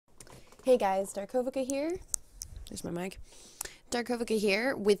Hey guys, Darkovika here. There's my mic. Darkovika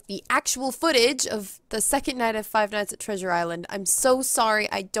here with the actual footage of the second night of Five Nights at Treasure Island. I'm so sorry,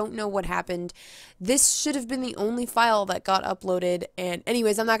 I don't know what happened. This should have been the only file that got uploaded, and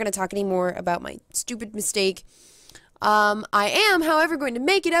anyways, I'm not going to talk anymore about my stupid mistake. I am, however, going to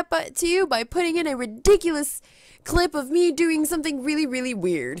make it up to you by putting in a ridiculous clip of me doing something really, really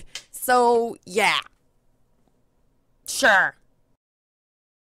weird. So, yeah. Sure.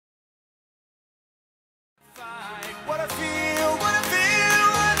 What I feel,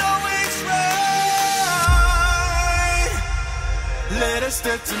 I know it's right. Let us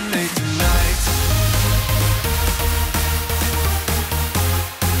detonate tonight.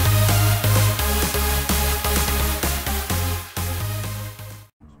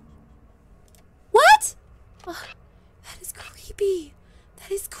 What? Oh, that is creepy.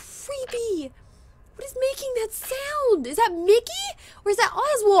 That is creepy. What is making that sound? Is that Mickey? Or is that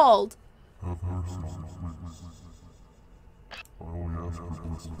Oswald?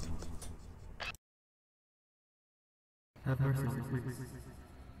 Have mercy, please.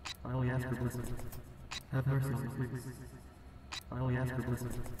 I only ask for blessings. Have mercy, please. I only ask for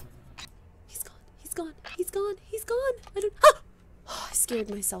blessings. He's gone. He's gone. He's gone. He's gone. I don't. Ah! Oh, I scared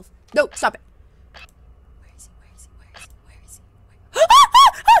myself. No, stop it. Where is he? Where is he? Where is he? Where is he? Where... Ah!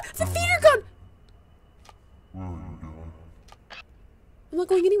 Ah! Ah! The feet are gone. I'm not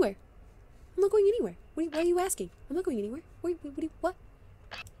going anywhere. I'm not going anywhere. Why are you asking? I'm not going anywhere. What? Where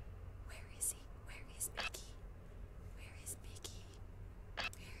is he? Where is Mickey? Where is Mickey?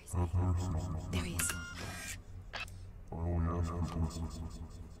 Where is Mickey? There he is.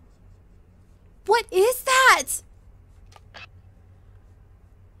 What is that?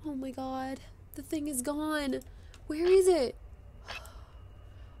 Oh my god. The thing is gone. Where is it?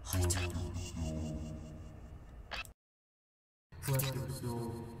 I don't know. Bless your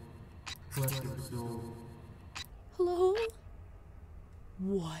soul. Bless your soul. Hello?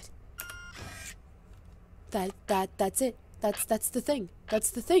 What? That's it. That's the thing. That's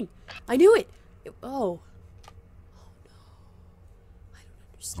the thing. I knew it. Oh. Oh no. I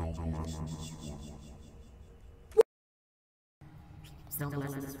don't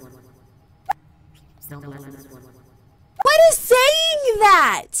understand. What is saying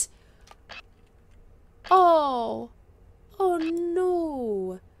that? Oh. Oh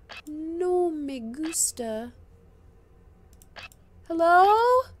no. No me gusta. Hello?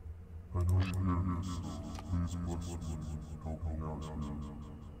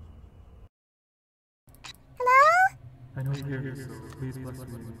 Hello? I know you hear me, so please bless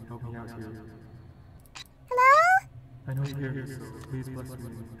me and help me out here. Hello? I know you hear me, so please bless me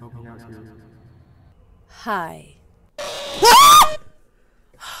and help me out here. Hi.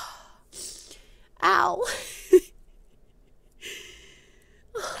 Ow.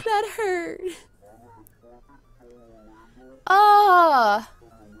 Oh, that hurt. Oh.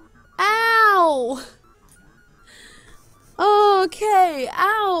 Ow. Okay.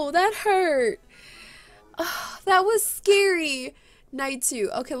 Ow. That hurt. Oh, that was scary. Night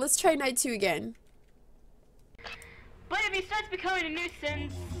 2. Okay, let's try night 2 again. But if he starts becoming a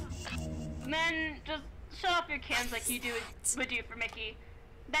nuisance, then just shut off your cams like you would do for Mickey.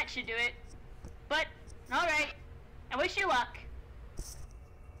 That should do it. But, alright. I wish you luck.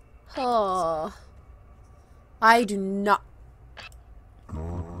 Oh. I do not.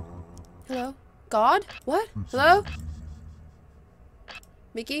 Hello? God? What? Hello?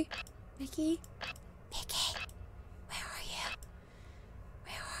 Mickey? Mickey? Mickey? Where are you?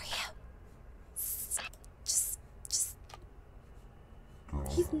 Where are you? Just.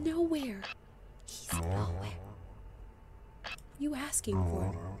 He's nowhere. He's nowhere. What are you asking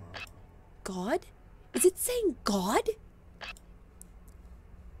for? God? Is it saying God?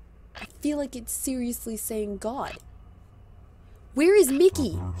 I feel like it's seriously saying God. Where is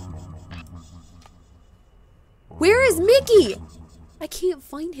Mickey? Where is Mickey? I can't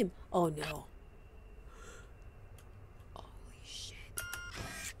find him. Oh no. Holy shit.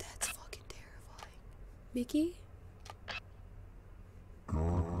 That's fucking terrifying. Mickey?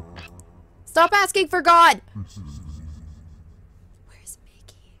 Stop asking for God! Where's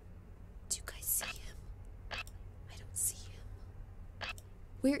Mickey? Do you guys see him? I don't see him.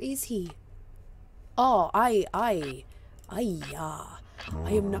 Where is he? Oh, I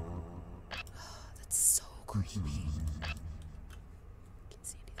am not. That's so creepy. Can't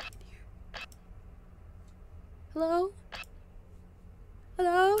see anything in here. Hello?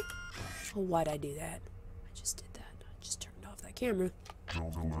 Hello? Oh, why'd I do that? I just did that. I just turned off that camera.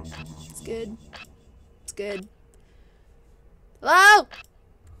 It's good. It's good. Hello?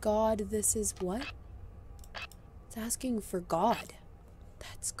 God, this is what? It's asking for God.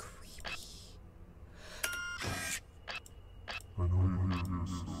 That's creepy.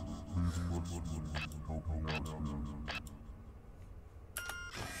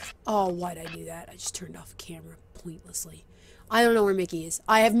 Oh, why'd I do that? I just turned off the camera pointlessly. I don't know where Mickey is.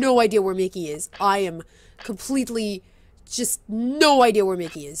 I have no idea where Mickey is. I am completely just no idea where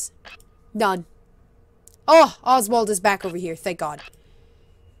Mickey is. None. Oh, Oswald is back over here. Thank God.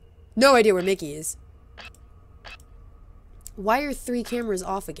 No idea where Mickey is. Why are 3 cameras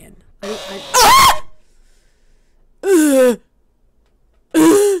off again?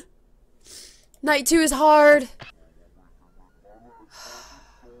 Night 2 is hard.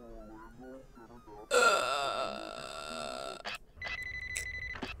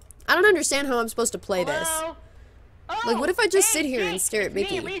 I don't understand how I'm supposed to play this. Oh, Like, what if I just sit here Jake, and stare at it's me,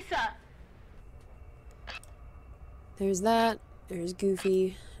 Mickey? Lisa. There's that. There's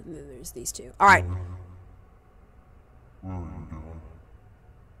Goofy. And then there's these 2. Alright. Where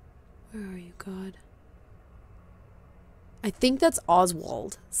are you, God? I think that's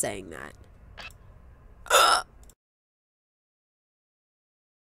Oswald saying that.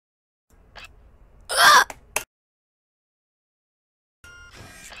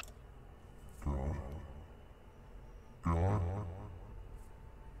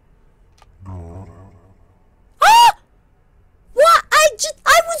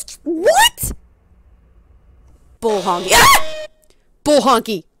 What? Bull honky. Ah! Bull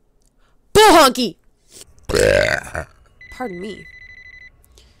honky. Bull honky. Pardon me.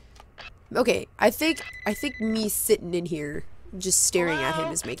 Okay, I think me sitting in here just staring at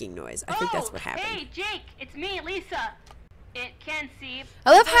him is making noise. I think that's what happened. Hey, Jake, it's me, Lisa. It can see.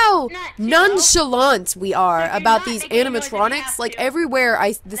 I love how Not too nonchalant we are If you're about not these making noise if you animatronics. have Like to, everywhere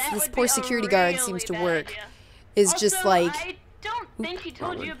this That this would poor be a security guard really seems to bad work idea. is just Also, like I don't think he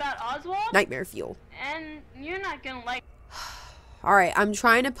told wrong you one. about Oswald, nightmare fuel. and you're not gonna like. Alright, I'm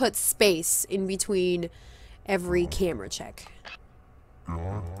trying to put space in between every camera check.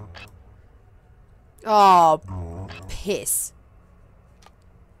 Oh, piss.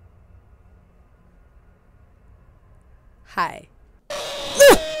 Hi.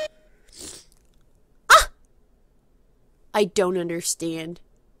 Ah! I don't understand.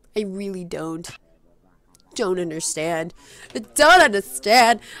 I really don't. Don't understand. I don't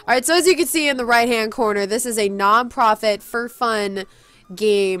understand. Alright, so as you can see in the right-hand corner, this is a non-profit, for fun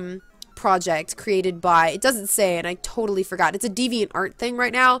game project created by, it doesn't say, and I totally forgot. It's a DeviantArt thing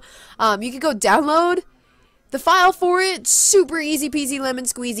right now. You can go download the file for it. Super easy peasy lemon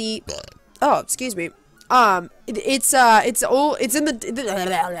squeezy. Oh, excuse me. It's in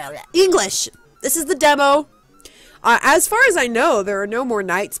the English. This is the demo. As far as I know, there are no more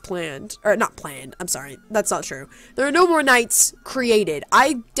nights planned. Or, not planned. I'm sorry. That's not true. There are no more nights created.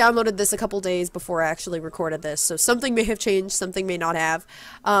 I downloaded this a couple days before I actually recorded this, so something may have changed, something may not have.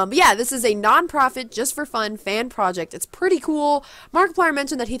 But yeah, this is a non-profit, just for fun, fan project. It's pretty cool. Markiplier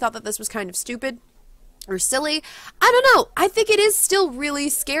mentioned that he thought that this was kind of stupid or silly. I don't know. I think it is still really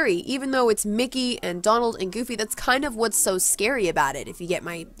scary, even though it's Mickey and Donald and Goofy. That's kind of what's so scary about it, if you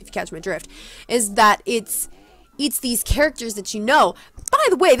catch my drift, is that it's these characters that you know. By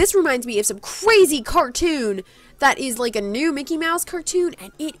the way, this reminds me of some crazy cartoon that is like a new Mickey Mouse cartoon,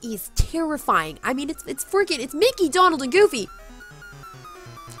 and it is terrifying. I mean, it's Mickey, Donald, and Goofy.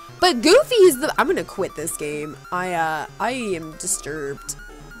 But Goofy is I'm gonna quit this game. I am disturbed.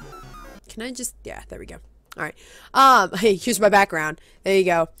 Can I just, yeah, there we go. Alright. Hey, here's my background. There you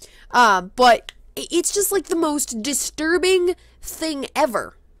go. But it's just like the most disturbing thing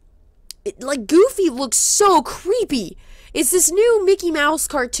ever. Like, Goofy looks so creepy. It's this new Mickey Mouse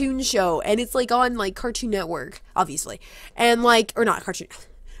cartoon show, and it's like on like Cartoon Network, obviously. And like, or not Cartoon,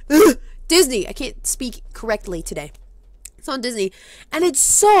 Disney. I can't speak correctly today. It's on Disney, and it's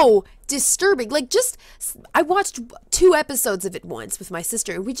so disturbing. Like, I watched 2 episodes of it once with my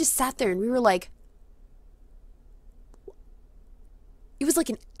sister, and we just sat there and we were like, it was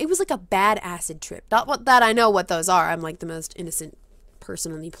like a bad acid trip. Not that I know what those are. I'm like the most innocent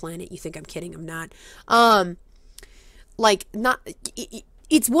person on the planet. You think I'm kidding? I'm not. Like,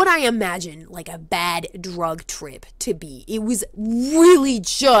 it's what I imagine like a bad drug trip to be. It was really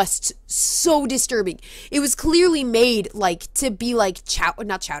just so disturbing. It was clearly made like to be like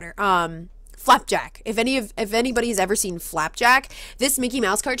Flapjack. If anybody's ever seen Flapjack, this Mickey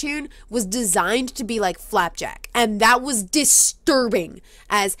Mouse cartoon was designed to be like Flapjack, and that was disturbing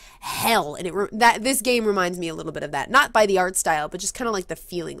as hell. And this game reminds me a little bit of that, not by the art style, but just kind of like the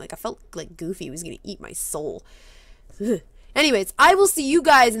feeling. Like I felt like Goofy was gonna eat my soul. Ugh. Anyways, I will see you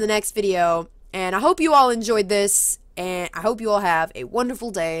guys in the next video, and I hope you all enjoyed this, and I hope you all have a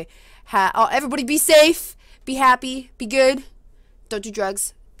wonderful day. Everybody be safe, be happy, be good. Don't do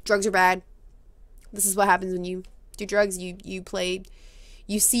drugs. Drugs are bad. This is what happens when you do drugs.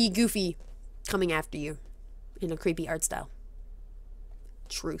 You see Goofy coming after you in a creepy art style.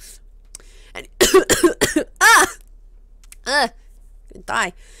 Truth. Gonna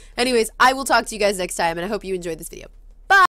die. Anyways, I will talk to you guys next time, and I hope you enjoyed this video.